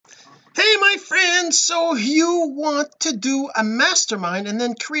my friends, so you want to do a mastermind and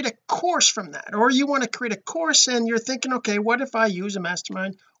then create a course from that, or you want to create a course and you're thinking, okay, what if I use a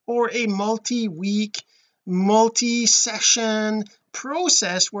mastermind or a multi-week multi-session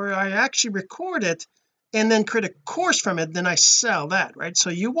process where I actually record it and then create a course from it, then I sell that, right? So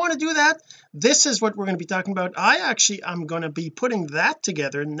you want to do that. This is what we're going to be talking about. I'm going to be putting that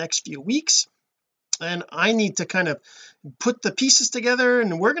together in the next few weeks, and I need to kind of put the pieces together,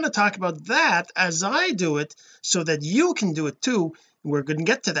 and we're going to talk about that as I do it so that you can do it too. We're going to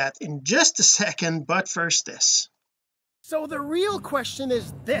get to that in just a second, but first this. So the real question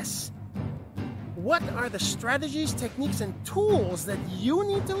is this: what are the strategies, techniques, and tools that you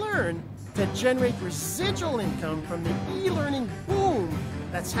need to learn to generate residual income from the e-learning boom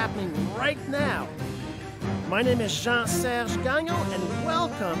that's happening right now? My name is Jean-Serge Gagnon, and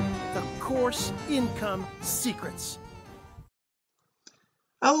welcome to Course Income Secrets.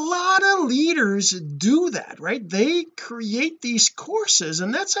 A lot of leaders do that, right? They create these courses,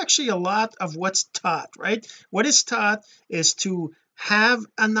 and that's actually a lot of what's taught, right? What is taught is to have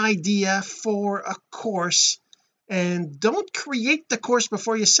an idea for a course, and don't create the course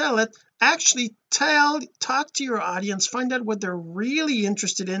before you sell it. Actually talk to your audience, find out what they're really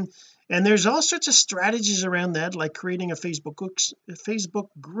interested in, and there's all sorts of strategies around that, like creating a Facebook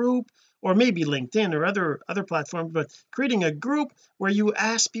group, or maybe LinkedIn or other platforms, but creating a group where you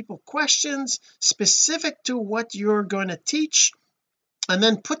ask people questions specific to what you're going to teach, and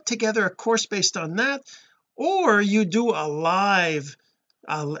then put together a course based on that. Or you do a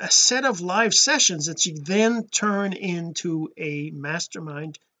set of live sessions that you then turn into a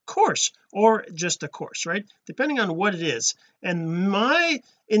mastermind course, or just a course, right? Depending on what it is. And my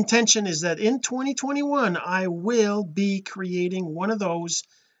intention is that in 2021 I will be creating one of those.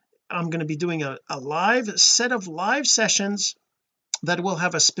 I'm going to be doing a set of live sessions that will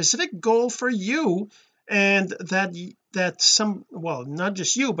have a specific goal for you, and that some, well, not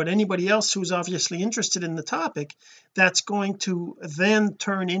just you, but anybody else who's obviously interested in the topic, that's going to then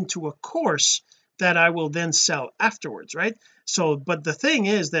turn into a course that I will then sell afterwards, right? So, but the thing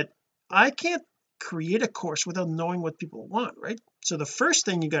is that I can't create a course without knowing what people want, right? So the first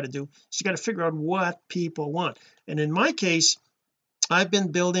thing you got to do is you got to figure out what people want. And in my case, I've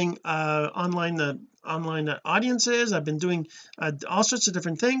been building online audiences. I've been doing all sorts of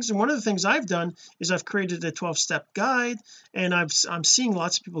different things, and one of the things I've done is I've created a 12-step guide, and I'm seeing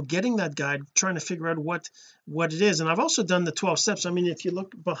lots of people getting that guide, trying to figure out what it is. And I've also done the 12 steps. I mean, if you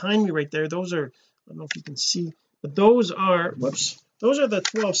look behind me right there, those are, I don't know if you can see, but those are the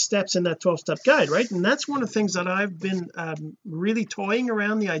 12 steps in that 12-step guide, right? And that's one of the things that I've been really toying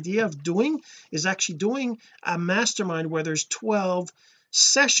around the idea of doing, is actually doing a mastermind where there's 12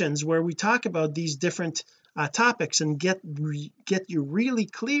 sessions where we talk about these different topics and get you really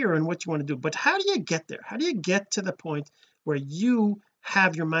clear on what you want to do. But how do you get there? How do you get to the point where you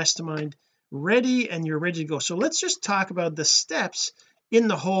have your mastermind ready and you're ready to go? So let's just talk about the steps in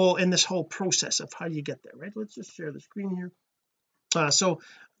this whole process of how do you get there, right? Let's just share the screen here. So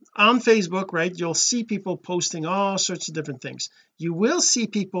on Facebook, right, you'll see people posting all sorts of different things. You will see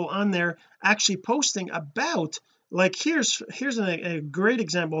people on there actually posting about, like, here's a great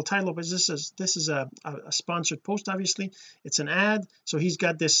example. Title of this is a sponsored post. Obviously it's an ad, so he's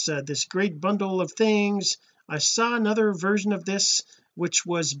got this great bundle of things. I saw another version of this which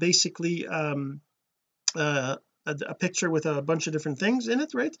was basically a picture with a bunch of different things in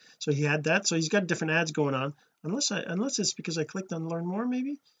it, right? So he had that, so he's got different ads going on, unless it's because I clicked on learn more,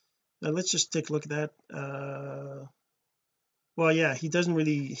 maybe. Let's just take a look at that. Well, yeah, he doesn't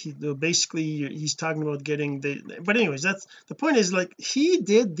really, basically he's talking about getting but anyways, that's the point. Is like, he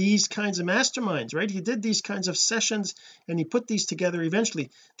did these kinds of masterminds, right? He did these kinds of sessions and he put these together eventually.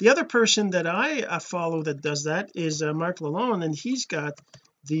 The other person that I follow that does that is Mark Lalonde, and he's got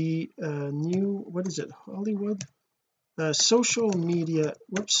the new, what is it, Hollywood social media,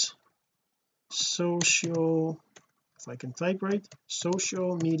 if I can type right,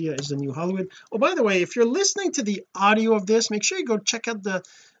 social media is the new Hollywood. Oh, by the way, if you're listening to the audio of this, make sure you go check out the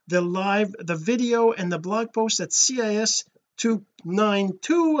video and the blog post at CIS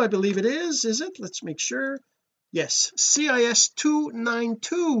 292, I believe it is it? Let's make sure. Yes, CIS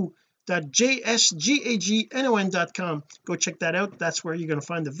 292.jsgagnon.com. Go check that out. That's where you're going to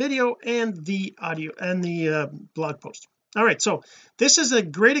find the video and the audio and the blog post. All right, so this is a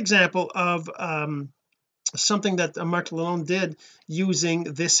great example of something that Mark Lalonde did using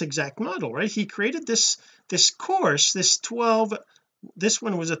this exact model, right? He created this course, this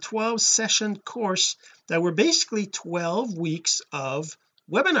one was a 12 session course that were basically 12 weeks of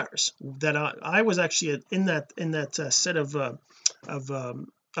webinars that I was actually in that set of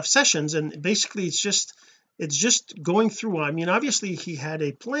sessions, and basically it's just going through. I mean, obviously he had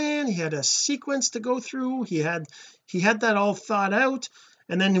a plan, he had a sequence to go through, he had that all thought out,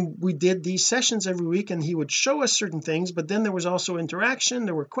 and then we did these sessions every week, and he would show us certain things, but then there was also interaction,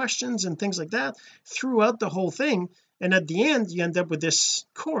 there were questions and things like that throughout the whole thing, and at the end you end up with this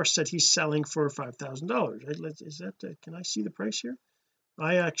course that he's selling for $5,000, right? Is that can I see the price here?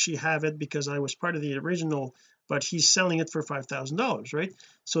 I actually have it because I was part of the original, but he's selling it for $5,000, right?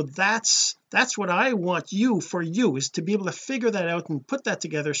 So that's what I want you is to be able to figure that out and put that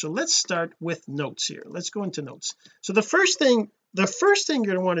together. So let's start with notes here. Let's go into notes. So the first thing you're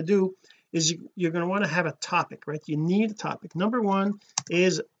going to want to do is you're going to want to have a topic, right? You need a topic. Number one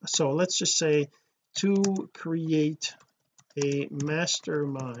is, so let's just say, to create a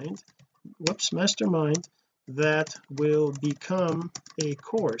mastermind that will become a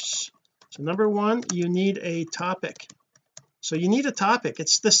course. So number one, you need a topic. So you need a topic.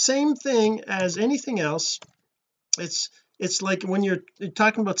 It's the same thing as anything else. It's like when you're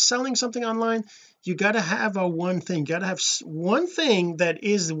talking about selling something online, you got to have one thing. You got to have one thing that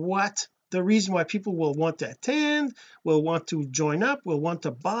is what the reason why people will want to attend, will want to join up, will want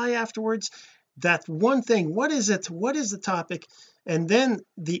to buy afterwards. That one thing, what is it? What is the topic? And then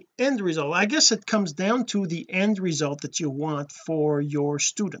the end result, I guess it comes down to the end result that you want for your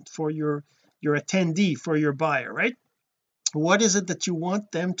student, for your attendee, for your buyer, right? What is it that you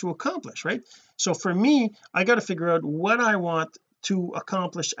want them to accomplish, right? So for me, I got to figure out what I want to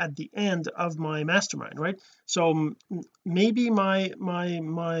accomplish at the end of my mastermind, right? So maybe my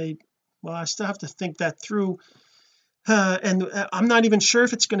well, I still have to think that through, and I'm not even sure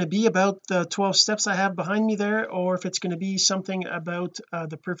if it's going to be about the 12 steps I have behind me there, or if it's going to be something about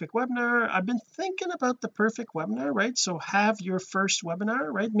the perfect webinar. I've been thinking about the perfect webinar, right? So have your first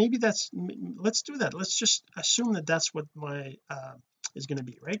webinar, right? Maybe let's do that. Let's just assume that that's what my is going to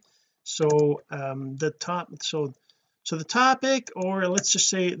be, right? So so the topic, or let's just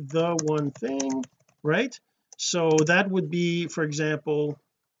say the one thing, right? So that would be, for example,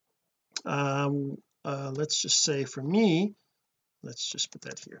 let's just say for me, let's just put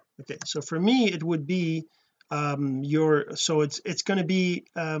that here. Okay, so for me it would be it's going to be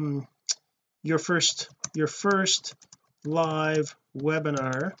your first live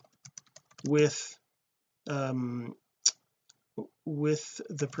webinar with the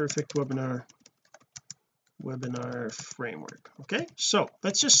perfect webinar framework. Okay, so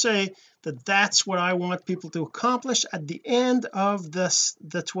let's just say that that's what I want people to accomplish at the end of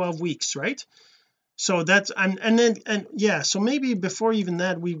the 12 weeks, right? So that's and yeah, so maybe before even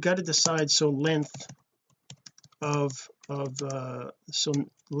that we've got to decide, so length of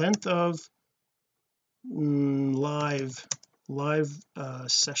live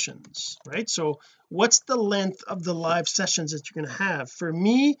sessions, right? So what's the length of the live sessions that you're going to have? For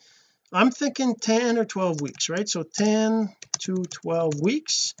me, I'm thinking 10 or 12 weeks, right? So 10 to 12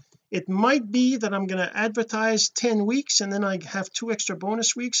 weeks. It might be that I'm going to advertise 10 weeks and then I have 2 extra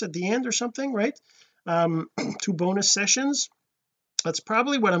bonus weeks at the end or something, right? 2 bonus sessions. That's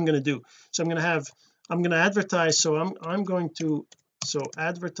probably what I'm going to do. So I'm going to advertise, so I'm going to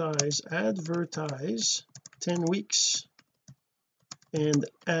advertise 10 weeks and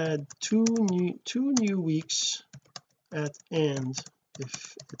add two new weeks at end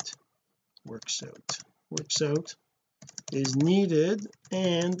if it works out is needed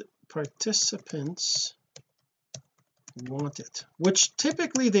and participants want it, which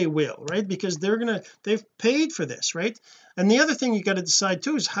typically they will, right? Because they've paid for this, right? And the other thing you got to decide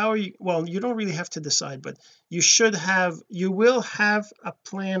too is how are you, well, you don't really have to decide, but you will have a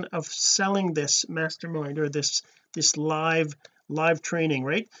plan of selling this mastermind or this live training,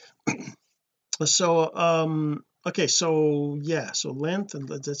 right? So okay, so yeah, so length, and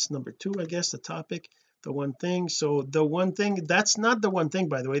that's number 2, I guess, the topic, the one thing. So the one thing, that's not the one thing,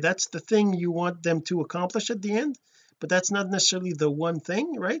 by the way, that's the thing you want them to accomplish at the end, but that's not necessarily the one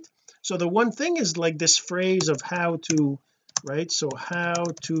thing, right? So the one thing is like this phrase of how to, right? So how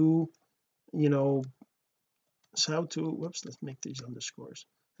to, whoops, let's make these underscores,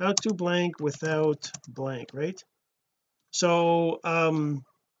 how to blank without blank, right? So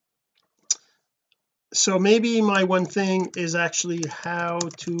so maybe my one thing is actually how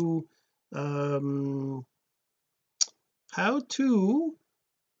to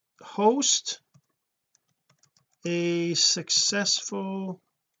host a successful,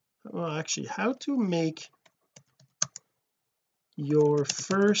 well, actually how to make your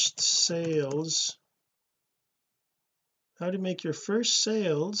first sales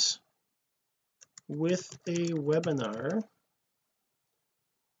with a webinar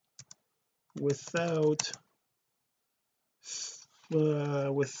without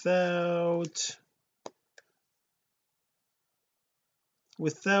without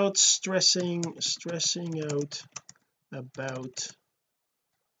stressing out about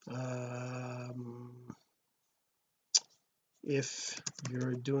if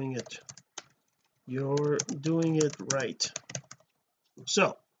you're doing it right.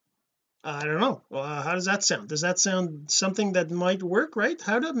 So I don't know, how does that sound? Does that sound something that might work? Right,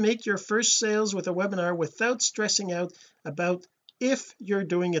 how to make your first sales with a webinar without stressing out about if you're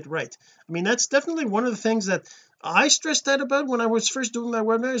doing it right. I mean, that's definitely one of the things that I stressed out about when I was first doing my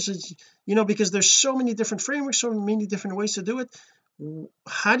webinars is, because there's so many different frameworks, so many different ways to do it.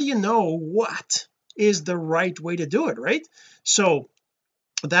 How do you know what is the right way to do it, right? So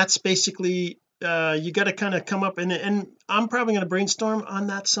that's basically you got to kind of come up and I'm probably going to brainstorm on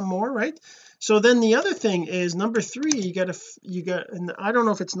that some more, right? So then the other thing is number 3, and I don't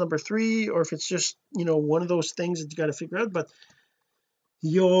know if it's number 3 or if it's just one of those things that you got to figure out, but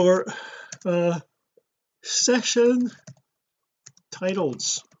your session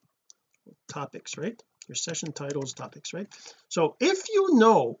titles topics, right? Your session titles topics, right? So if you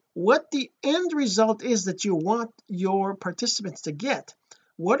know what the end result is that you want your participants to get,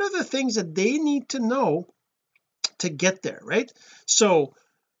 what are the things that they need to know to get there, right? So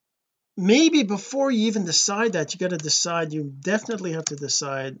maybe before you even decide that, you definitely have to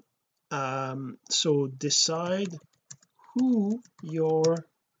decide, so decide who your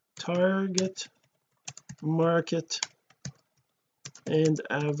target market and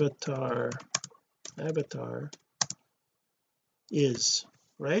avatar is,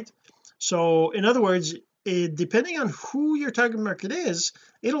 right? So in other words, depending on who your target market is,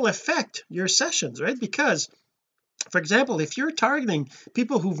 it'll affect your sessions, right? Because for example, if you're targeting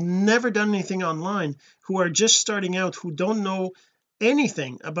people who've never done anything online, who are just starting out, who don't know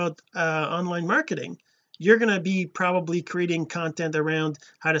anything about online marketing, you're going to be probably creating content around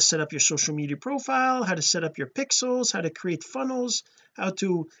how to set up your social media profile, how to set up your pixels, how to create funnels, how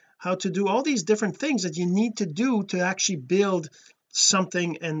to do all these different things that you need to do to actually build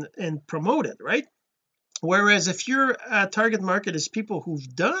something and promote it, right? Whereas if your target market is people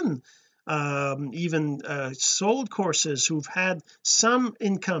who've done even sold courses, who've had some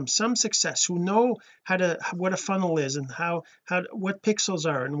income, some success, who know what a funnel is and what pixels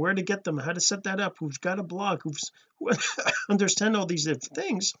are and where to get them, how to set that up, who's got a blog, who understand all these different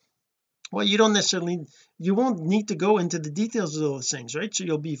things, well, you won't need to go into the details of those things, right? So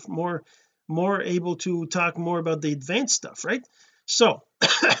you'll be more able to talk more about the advanced stuff, right? So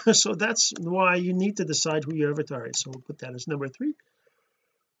so that's why you need to decide who your avatar is. So we'll put that as number 3.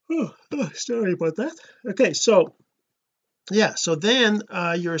 Sorry about that. Okay, so yeah, so then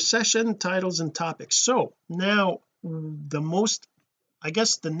your session titles and topics. So now I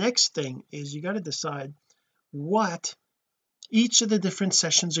guess the next thing is you got to decide what each of the different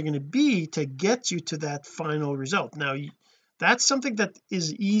sessions are going to be to get you to that final result. Now that's something that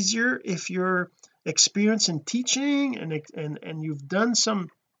is easier if you're experienced in teaching and you've done some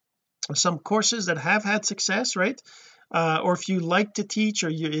courses that have had success, right? Or if you like to teach,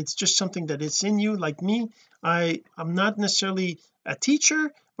 or it's just something that it's in you, like me. I'm not necessarily a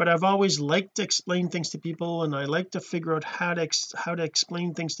teacher, but I've always liked to explain things to people, and I like to figure out how to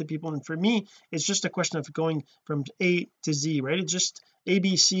explain things to people. And for me, it's just a question of going from A to Z, right? It's just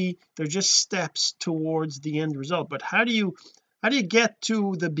ABC. They're just steps towards the end result. But how do you get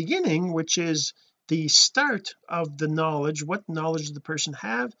to the beginning, which is the start of the knowledge? What knowledge does the person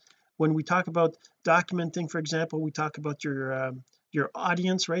have? When we talk about documenting, for example, we talk about your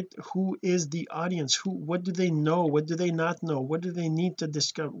audience, right? Who is the audience? What do they know? What do they not know? What do they need to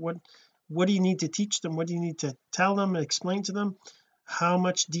discover? What do you need to teach them? What do you need to tell them and explain to them? How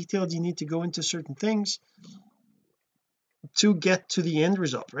much detail do you need to go into certain things to get to the end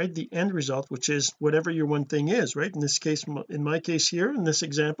result, right? The end result, which is whatever your one thing is, right? In this case, in my case here, in this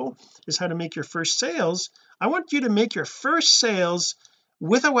example, is how to make your first sales. I want you to make your first sales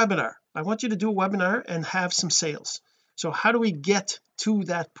with a webinar. I want you to do a webinar and have some sales. So how do we get to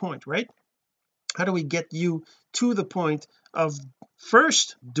that point, right? How do we get you to the point of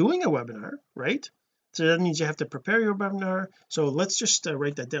first doing a webinar, right? So that means you have to prepare your webinar. So let's just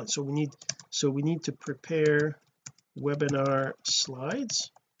write that down. So we need to prepare webinar slides,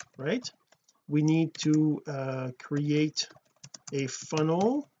 right? We need to create a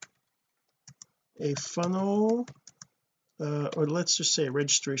funnel, or let's just say a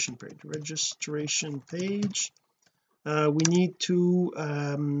registration page. We need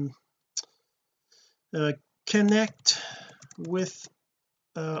to connect with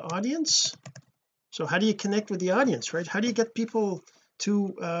audience. So how do you connect with the audience, right? How do you get people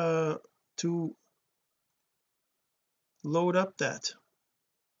to load up that.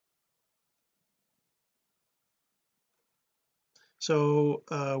 So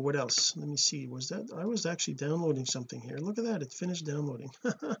what else, let me see, was that, I was actually downloading something here, look at that, it finished downloading.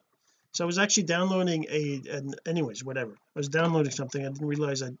 So I was actually downloading anyways, whatever, I was downloading something, I didn't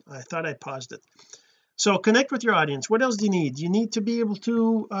realize I thought I paused it. So connect with your audience. What else do you need to be able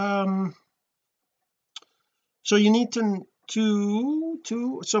to so you need to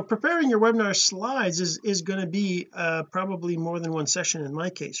so preparing your webinar slides is going to be probably more than one session in my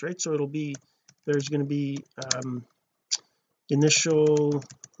case, right? So it'll be, there's going to be initial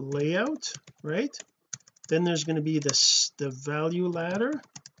layout, right? Then there's going to be the value ladder,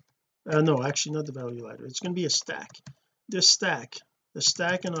 no, actually not the value ladder, it's going to be a stack, this stack, the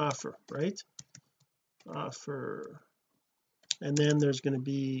stack and offer, right? Offer, and then there's going to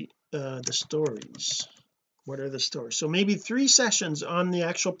be the stories. What are the stories? So maybe 3 sessions on the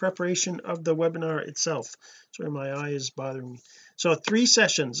actual preparation of the webinar itself. Sorry, my eye is bothering me. So 3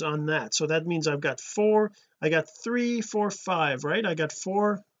 sessions on that, so that means I've got 4, I got 3 4 5, right? I got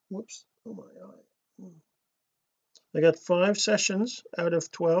 4, whoops, oh my eye, I got 5 sessions out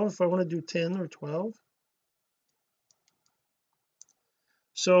of 12 if I want to do 10 or 12.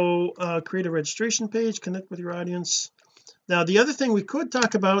 So create a registration page, connect with your audience. Now the other thing we could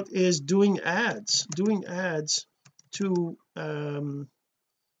talk about is doing ads to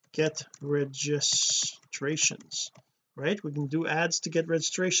get registrations, right? We can do ads to get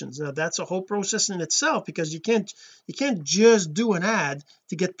registrations. Now that's a whole process in itself, because you can't just do an ad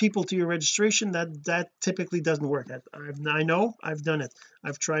to get people to your registration. That typically doesn't work. I know, I've done it,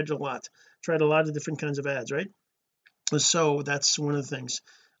 I've tried a lot of different kinds of ads, right? So that's one of the things.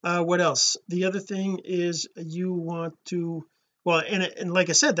 What else? The other thing is you want to, well, and like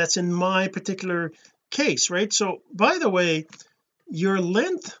I said, that's in my particular case, right? So by the way, your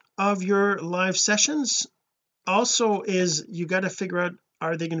length of your live sessions also is, you got to figure out,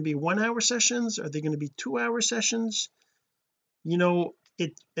 are they going to be 1-hour sessions, are they going to be 2-hour sessions? You know,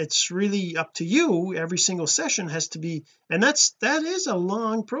 it's really up to you. Every single session has to be, and that is a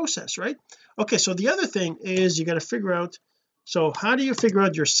long process, right? Okay, so the other thing is you got to figure out, so how do you figure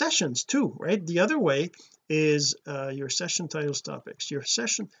out your sessions too, right? The other way is your session titles, topics, your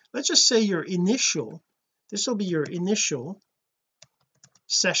session, let's just say your initial, this will be your initial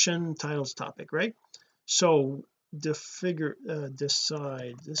session titles topic, right? So the figure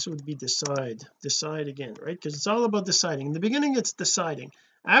decide, this would be decide again, right? Because it's all about deciding. In the beginning it's deciding,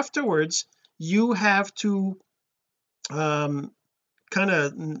 afterwards you have to kind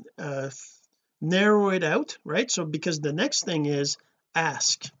of narrow it out, right? So because the next thing is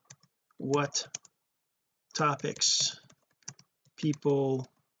ask what topics people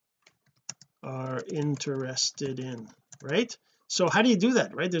are interested in, right? So how do you do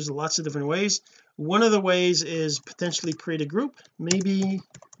that, right? There's lots of different ways. One of the ways is potentially create a group, maybe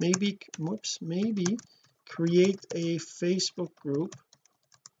create a Facebook group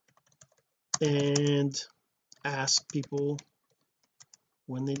and ask people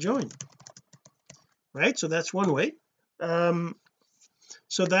when they join, right? So that's one way. So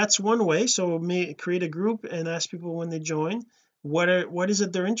that's one way. So create a group and ask people when they join what is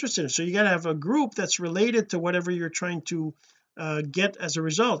it they're interested in. So you got to have a group that's related to whatever you're trying to get as a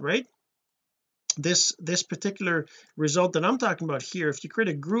result, right? This particular result that I'm talking about here, if you create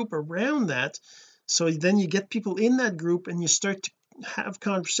a group around that, so then you get people in that group and you start to have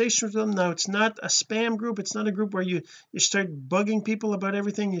conversations with them. Now it's not a spam group, it's not a group where you start bugging people about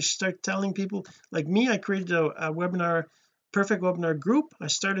everything. You start telling people, like me, I created a webinar, perfect webinar group. I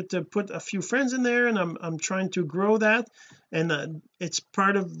started to put a few friends in there, and I'm trying to grow that, and it's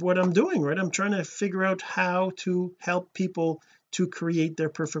part of what I'm doing, right? I'm trying to figure out how to help people to create their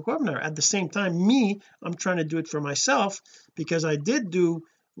perfect webinar. At the same time, I'm trying to do it for myself, because I did do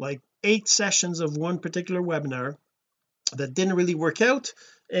like 8 sessions of one particular webinar that didn't really work out,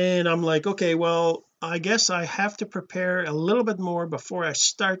 and I'm like, okay, well, I guess I have to prepare a little bit more before I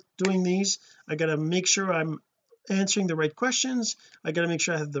start doing these. I got to make sure I'm answering the right questions, I got to make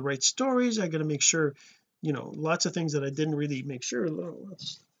sure I have the right stories, I got to make sure, lots of things that I didn't really make sure.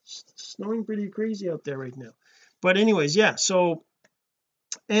 It's snowing pretty crazy out there right now, but anyways, yeah. So,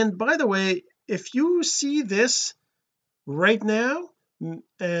 and by the way, if you see this right now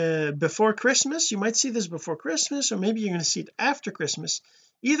before Christmas, you might see this before Christmas, or maybe you're going to see it after Christmas.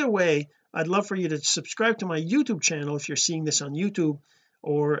 Either way, I'd love for you to subscribe to my YouTube channel if you're seeing this on YouTube,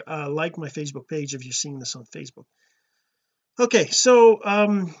 or like my Facebook page if you're seeing this on Facebook. Okay, so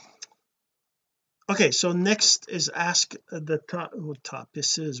next is ask the top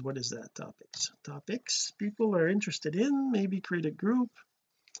this is, what is that? Topics people are interested in, maybe create a group.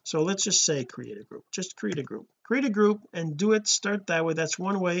 So let's just say create a group, just create a group and do it, start that way. That's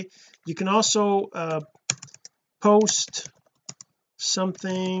one way. You can also post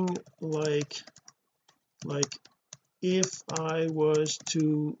something like if I was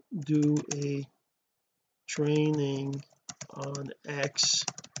to do a training on X,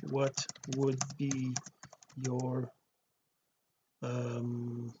 what would be your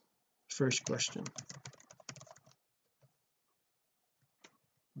first question?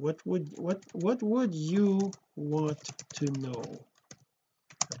 What would you want to know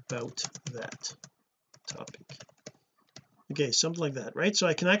about that topic? Okay, something like that, right? So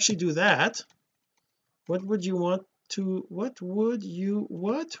I can actually do that. What would you want to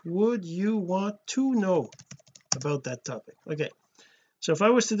know about that topic? Okay, so if I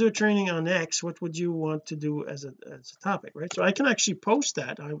was to do a training on X, what would you want to do as a topic, right? So I can actually post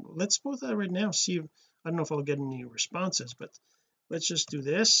that. Let's post that right now, see if, I don't know if I'll get any responses, but let's just do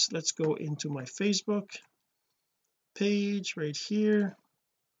this. Let's go into my Facebook page right here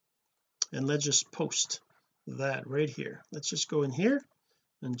and let's just post that right here. Let's just go in here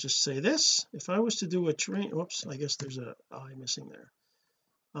and just say this. If I was to do a train, whoops, I guess there's a I missing there.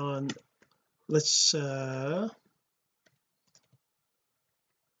 On let's on,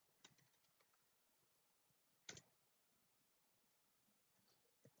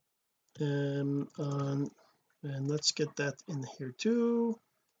 and let's get that in here too.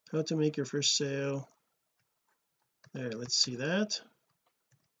 How to make your first sale. There, let's see that.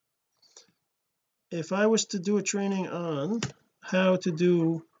 If I was to do a training on how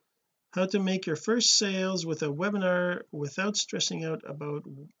to make your first sales with a webinar without stressing out about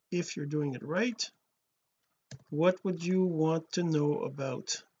if you're doing it right, what would you want to know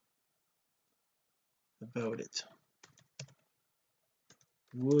about it?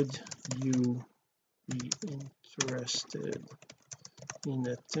 Would you be interested in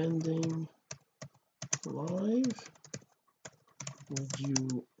attending live? Would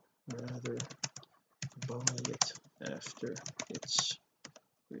you rather buy it after it's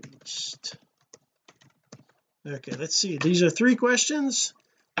released? Okay, let's see, these are 3 questions.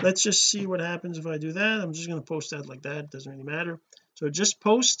 Let's just see what happens if I do that. I'm just going to post that like that, it doesn't really matter. So just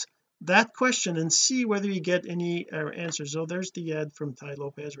post that question and see whether you get any answers. So there's the ad from Ty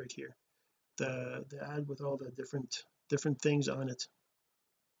Lopez right here, the ad with all the different things on it.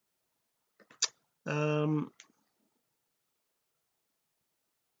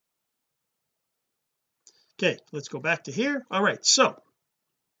 Okay, let's go back to here. All right, so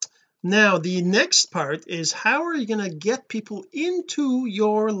now the next part is how are you going to get people into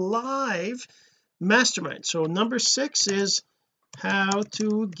your live mastermind. So number 6 is how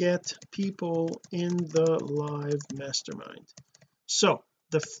to get people in the live mastermind. So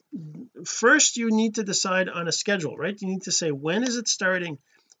the first you need to decide on a schedule, right? You need to say, when is it starting?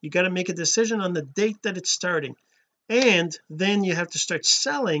 You got to make a decision on the date that it's starting, and then you have to start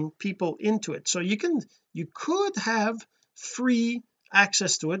selling people into it. So you could have free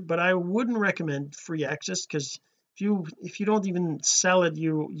access to it, but I wouldn't recommend free access, because if you don't even sell it,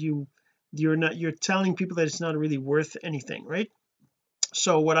 you're telling people that it's not really worth anything, right?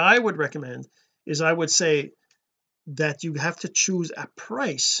 So what I would recommend is, I would say that you have to choose a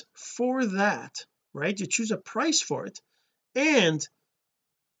price for that, right? You choose a price for it, and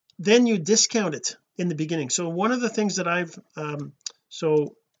then you discount it in the beginning. So one of the things that I've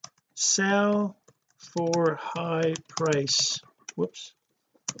so sell for high price, whoops,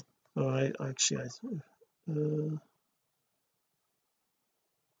 I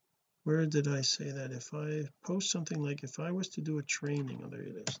where did I say that? If I post something like, if I was to do a training, oh, there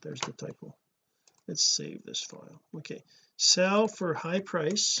it is, there's the typo. Let's save this file. Okay, sell for high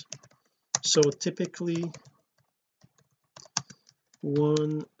price, so typically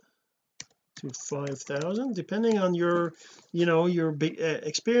 1 to 5,000, depending on your your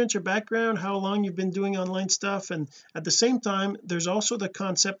experience, your background, how long you've been doing online stuff. And at the same time, there's also the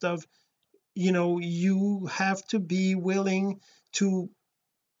concept of you have to be willing to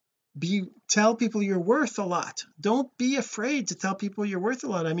tell people you're worth a lot. Don't be afraid to tell people you're worth a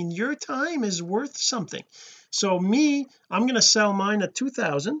lot. I mean, your time is worth something. So I'm going to sell mine at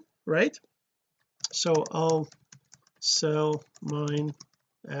 2,000, right? So I'll sell mine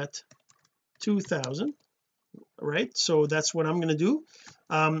at 2,000, right? So that's what I'm going to do.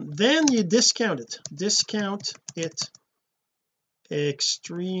 Then you discount it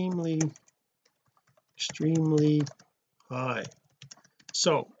extremely high.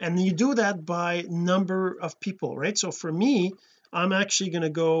 So, and you do that by number of people, right? So for me, I'm actually going to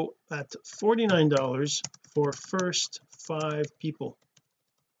go at $49 for first 5 people.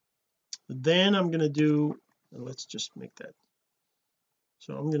 Then I'm going to do, let's just make that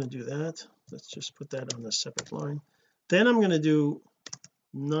so I'm going to do that. Let's just put that on a separate line. Then I'm going to do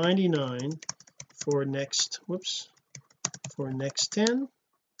 99 for next for next 10,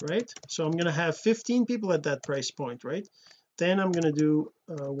 right? So I'm going to have 15 people at that price point, right? Then I'm going to do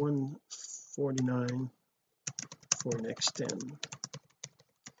 149 for next 10.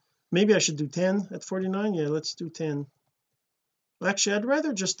 Maybe I should do 10 at 49. Yeah, let's do 10. Actually, I'd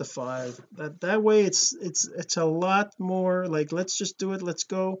rather just the 5. That way it's a lot more like, let's just do it, let's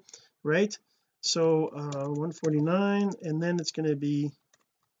go, right? So 149, and then it's going to be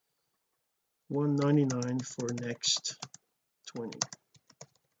 199 for next 20.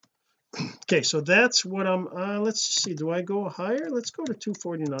 Okay, so that's what I'm let's see, do I go higher? Let's go to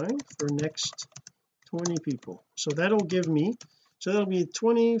 249 for next 20 people. So that'll give me, so that'll be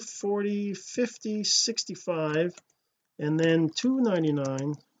 20, 40, 50, 65, and then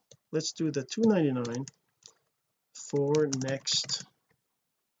 299. Let's do the 299 for next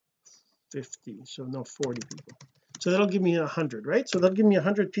 50, so no, 40 people. So that'll give me 100, right? So that'll give me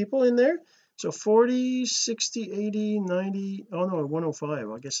 100 people in there. So 40, 60, 80, 90, oh no, 105,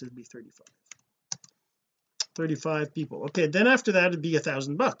 I guess it'd be 35 people. Okay, then after that it'd be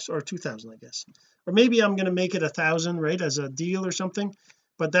 $1,000 or 2,000, I guess, or maybe I'm going to make it 1,000, right, as a deal or something,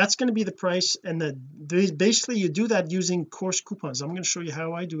 but that's going to be the price. And basically you do that using course coupons. I'm going to show you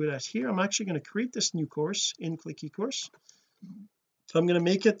how I do it at here. I'm actually going to create this new course in Click eCourse. So I'm going to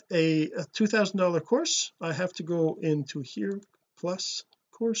make it a $2,000 course. I have to go into here, plus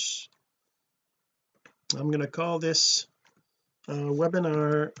course. I'm going to call this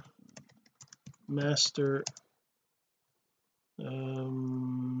webinar master.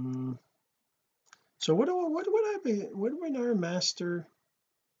 So what webinar master,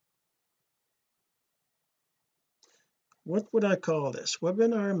 what would I call this?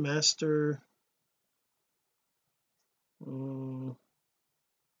 Webinar master,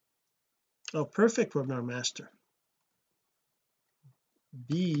 perfect webinar master.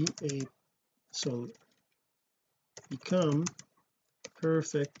 Become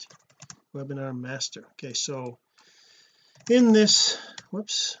perfect webinar master. Okay, so in this,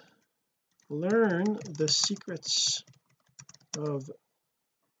 learn the secrets of,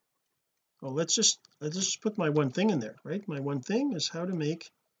 let's just put my one thing in there, right? My one thing is how to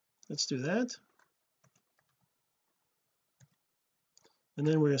make, let's do that. And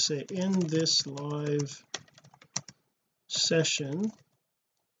then we're going to say, in this live session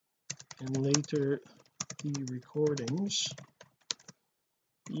and later the recordings,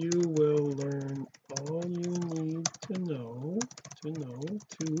 you will learn all you need to know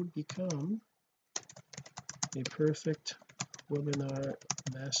to become a perfect webinar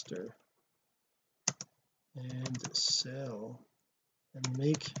master and sell and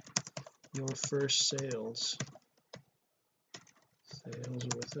make your first sales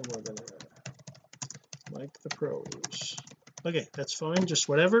with a webinar like the pros. Okay, that's fine, just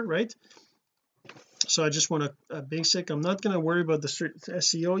whatever, right? So I just want a basic. I'm not going to worry about the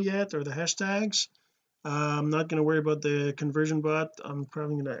SEO yet or the hashtags. I'm not going to worry about the conversion bot. I'm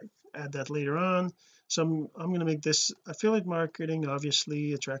probably going to add that later on. So I'm going to make this affiliate marketing,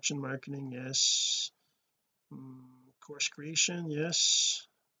 obviously, attraction marketing, yes, course creation, yes.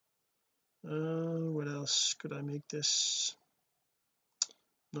 What else could I make this?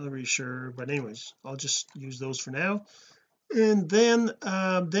 Not really sure, but anyways, I'll just use those for now. And then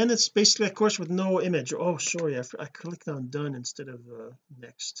it's basically a course with no image. Oh, sorry, I clicked on done instead of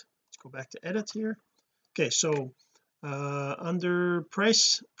next. Let's go back to edit here. Okay, so under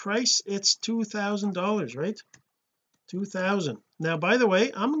price it's $2,000, right? 2,000. Now, by the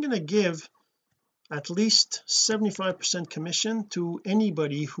way, I'm going to give at least 75% commission to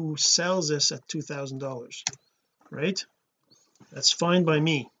anybody who sells this at $2,000, right? That's fine by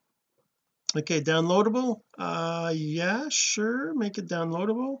me. Okay, downloadable, yeah, sure, make it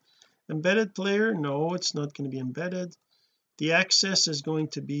downloadable. Embedded player, no, it's not going to be embedded. The access is going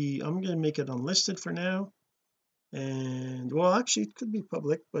to be, I'm going to make it unlisted for now, and well, actually it could be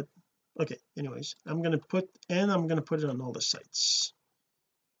public, but okay, anyways, I'm going to put it on all the sites.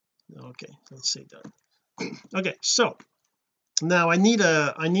 Okay, let's say done. Okay, so now I need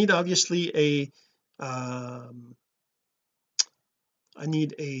obviously I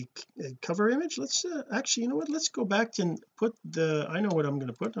need a cover image. Let's actually, you know what, let's go back and put I know what I'm going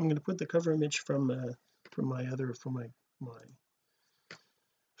to put. I'm going to put the cover image from my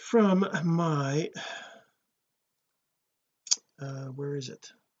where is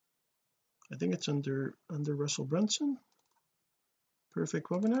it? I think it's under Russell Brunson, perfect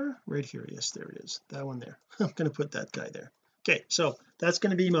webinar, right here. Yes, there it is, that one there. I'm going to put that guy there. Okay, so that's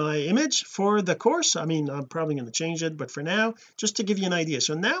going to be my image for the course. I mean, I'm probably going to change it, but for now, just to give you an idea.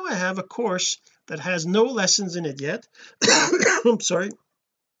 So now I have a course that has no lessons in it yet. I'm sorry,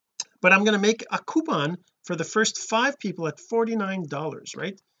 but I'm going to make a coupon for the first 5 people at $49,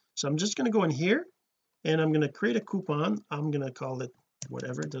 right? So I'm just going to go in here and I'm going to create a coupon. I'm going to call it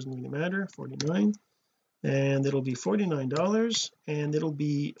whatever, it doesn't really matter, 49, and it'll be $49 and it'll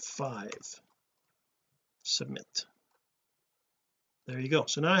be 5. Submit. There you go.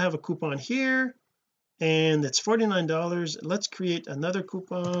 So now I have a coupon here and it's $49. Let's create another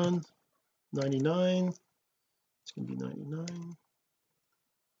coupon, 99. It's going to be 99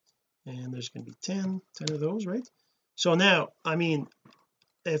 and there's going to be 10 of those, right? So now, I mean,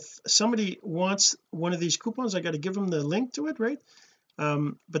 if somebody wants one of these coupons, I got to give them the link to it, right?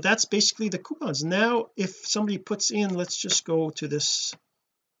 But that's basically the coupons. Now if somebody puts in, let's just go to this,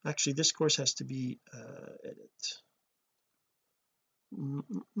 actually this course has to be edit.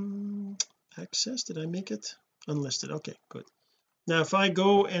 Access, did I make it unlisted? Okay, good. Now if I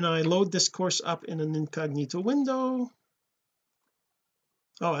go and I load this course up in an incognito window,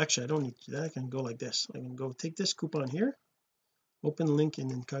 oh actually I don't need to do that. I can go like this. I can go take this coupon here, open link in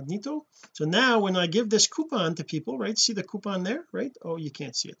incognito. So now when I give this coupon to people, right, see the coupon there, right? Oh, you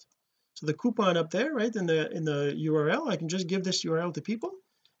can't see it. So the coupon up there, right, in the URL, I can just give this URL to people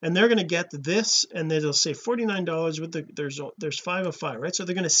and they're going to get this, and it'll say $49 with there's 5 of 5, right? So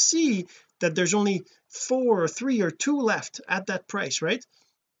they're going to see that there's only 4 or 3 or 2 left at that price, right?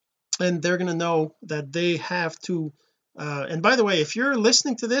 And they're going to know that they have to and by the way, if you're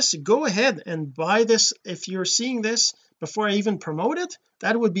listening to this, go ahead and buy this. If you're seeing this before I even promote it,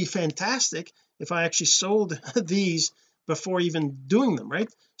 that would be fantastic if I actually sold these before even doing them,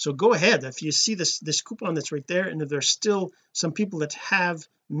 right? So go ahead, if you see this coupon that's right there, and if there's still some people that have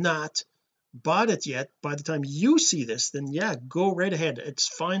not bought it yet by the time you see this, then yeah, go right ahead. It's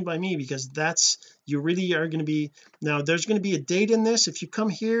fine by me, because that's, you really are going to be, now there's going to be a date in this. If you come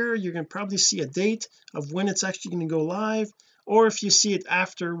here, you're going to probably see a date of when it's actually going to go live, or if you see it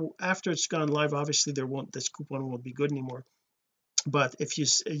after it's gone live, obviously this coupon won't be good anymore. But if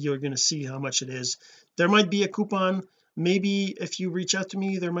you're going to see how much it is. There might be a coupon, maybe if you reach out to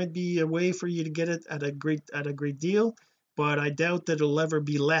me, there might be a way for you to get it at a great deal, but I doubt that it'll ever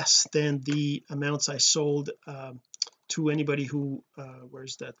be less than the amounts I sold to anybody who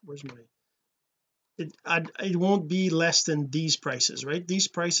where's my it won't be less than these prices, right? These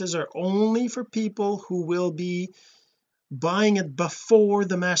prices are only for people who will be buying it before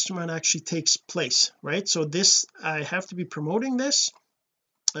the mastermind actually takes place, right? So this, I have to be promoting this.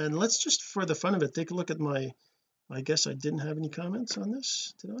 And let's just, for the fun of it, take a look at my, I guess I didn't have any comments on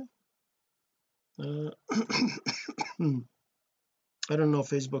this, did I? I don't know if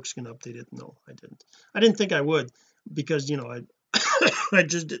Facebook's going to update it. No, I didn't think I would, because I I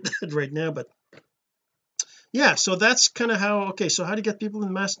just did that right now. But yeah, so that's kind of how, okay, so how to get people in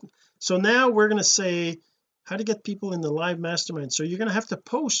the master. So now we're going to say how to get people in the live mastermind. So you're going to have to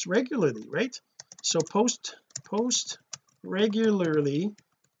post regularly, right? So post regularly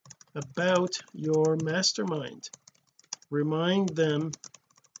about your mastermind, remind them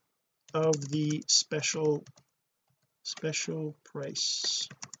of the special price,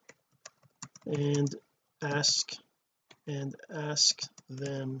 and ask them,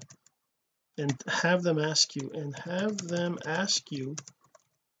 and have them ask you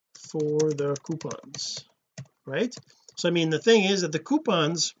for the coupons, right? So I mean, the thing is that the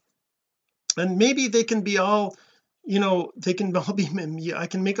coupons, and maybe they can be all, they can all be, I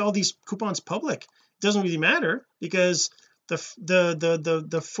can make all these coupons public. It doesn't really matter, because the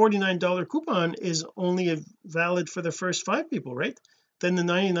 $49 coupon is only valid for the first 5 people, right? Then the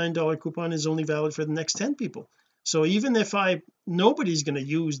 $99 coupon is only valid for the next 10 people. So even if nobody's going to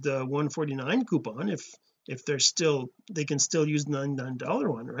use the $149 coupon, if they can still use the $99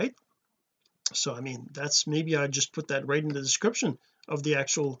 one, right? So I mean, that's, maybe I just put that right in the description of the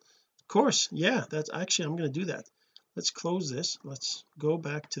actual course. Yeah, that's actually, I'm going to do that. Let's close this. Let's go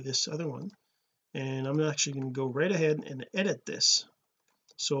back to this other one, and I'm actually going to go right ahead and edit this.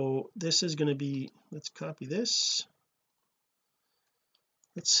 So this is going to be, let's copy this,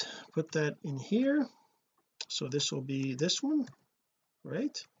 let's put that in here. So this will be this one,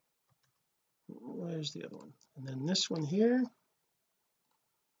 right? Where's the other one? And then this one here.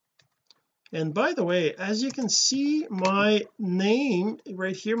 And by the way, as you can see, my name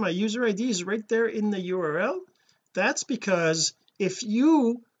right here, my user ID is right there in the URL. That's because if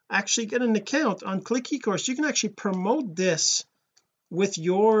you actually get an account on Click eCourse, you can actually promote this with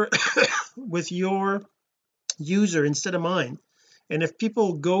your with your user instead of mine, and if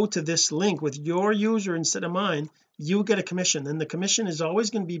people go to this link with your user instead of mine, you get a commission, and the commission is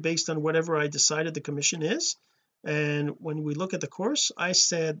always going to be based on whatever I decided the commission is. And when we look at the course, I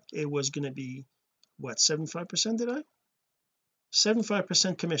said it was going to be what, 75%? Did I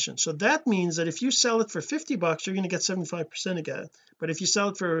 75% commission? So that means that if you sell it for $50, you're going to get 75% of that, but if you sell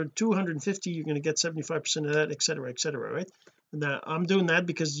it for 250, you're going to get 75% of that, etc., right? Now I'm doing that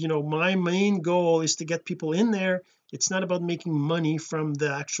because, you know, my main goal is to get people in there. It's not about making money from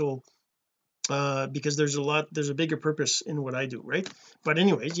the actual because there's a bigger purpose in what I do, right? But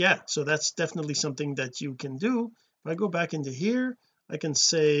anyways, yeah, so that's definitely something that you can do. If I go back into here, I can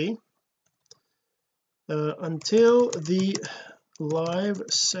say until the live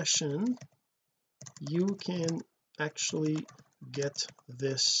session you can actually get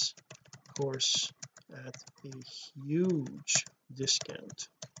this course at a huge discount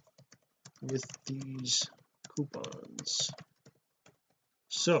with these coupons.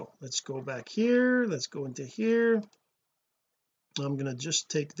 So let's go back here, let's go into here. I'm going to just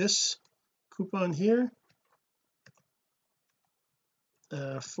take this coupon here,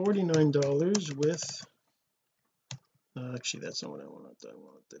 $49 with actually that's not what I want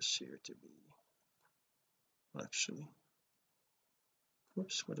this here to be. Actually,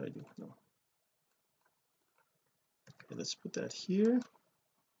 whoops, what did I do? No, okay, let's put that here,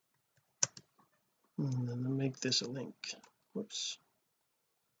 and then make this a link. Whoops,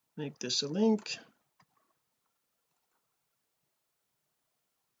 make this a link.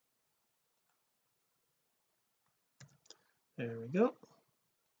 There we go.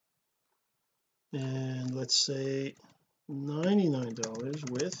 And let's say $99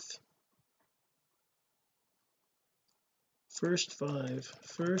 with first five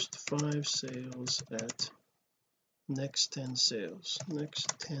sales at next 10 sales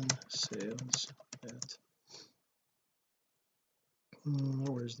at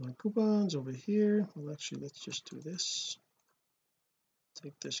where's the coupons? Over here. Well, actually, let's just do this.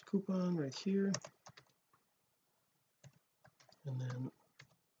 Take this coupon right here, and then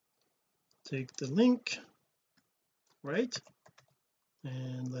take the link, right?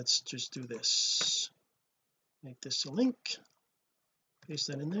 And let's just do this, make this a link, paste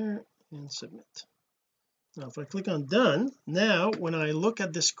that in there and submit. Now if I click on done, now when I look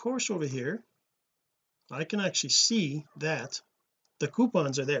at this course over here, I can actually see that the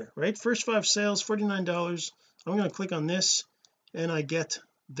coupons are there, right? First 5 sales, $49. I'm going to click on this and I get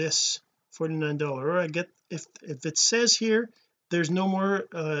this $49, or I get, if it says here there's no more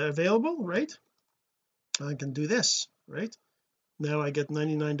available, right, I can do this, right? Now I get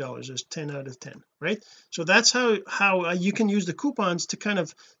 $99. There's 10 out of 10, right? So that's how you can use the coupons to kind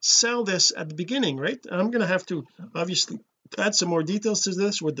of sell this at the beginning, right? I'm going to have to obviously add some more details to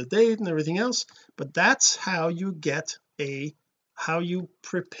this with the date and everything else, but that's how you get how you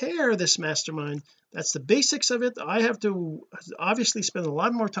prepare this mastermind. That's the basics of it. I have to obviously spend a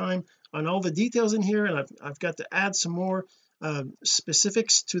lot more time on all the details in here, and I've got to add some more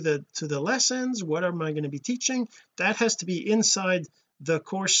specifics to the lessons. What am I going to be teaching? That has to be inside the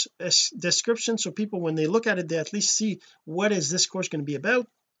course description, so people, when they look at it, they at least see what is this course going to be about,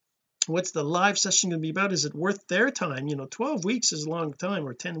 what's the live session going to be about, is it worth their time? 12 weeks is a long time,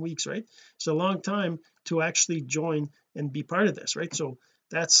 or 10 weeks, right? It's a long time to actually join and be part of this, right? So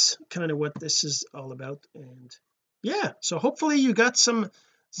that's kind of what this is all about. And yeah, so hopefully you got some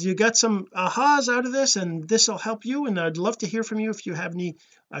ahas out of this, and this will help you. And I'd love to hear from you. If you have any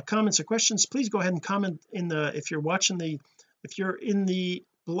comments or questions, please go ahead and comment in the, if you're in the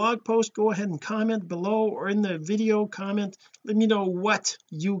blog post, go ahead and comment below, or in the video comment, let me know what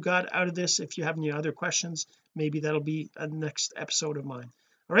you got out of this. If you have any other questions, maybe that'll be a next episode of mine.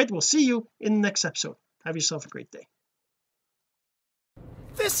 All right, we'll see you in the next episode. Have yourself a great day.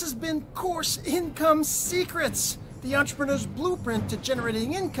 This has been Course Income Secrets, the entrepreneur's blueprint to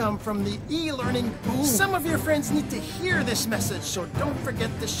generating income from the e-learning boom. Some of your friends need to hear this message, so don't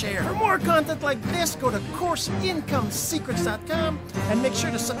forget to share. For more content like this, go to CourseIncomeSecrets.com and make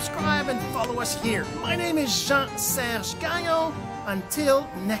sure to subscribe and follow us here. My name is Jean-Serge Gagnon. Until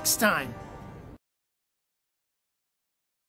next time.